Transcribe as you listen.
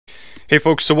Hey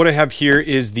folks, so what I have here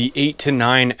is the 8 to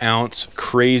 9 ounce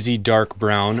Crazy Dark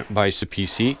Brown by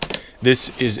Sepici.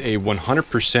 This is a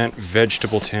 100%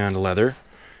 vegetable tanned leather.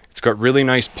 It's got really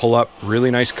nice pull up,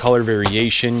 really nice color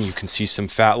variation. You can see some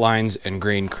fat lines and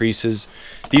grain creases.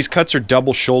 These cuts are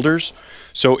double shoulders,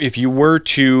 so if you were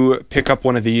to pick up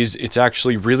one of these, it's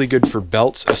actually really good for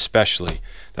belts especially.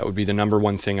 That would be the number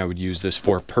one thing I would use this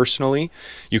for personally.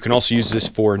 You can also use this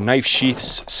for knife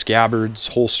sheaths, scabbards,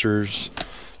 holsters.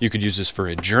 You could use this for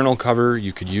a journal cover.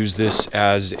 You could use this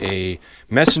as a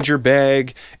messenger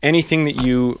bag, anything that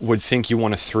you would think you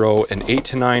want to throw an 8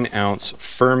 to 9 ounce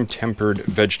firm tempered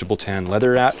vegetable tan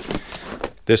leather at.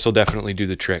 This will definitely do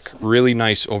the trick. Really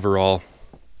nice overall.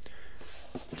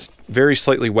 It's very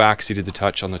slightly waxy to the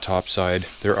touch on the top side.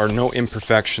 There are no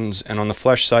imperfections, and on the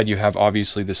flesh side you have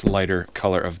obviously this lighter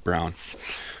color of brown.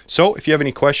 So if you have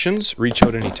any questions, reach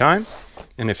out anytime,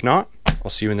 and if not, I'll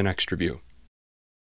see you in the next review.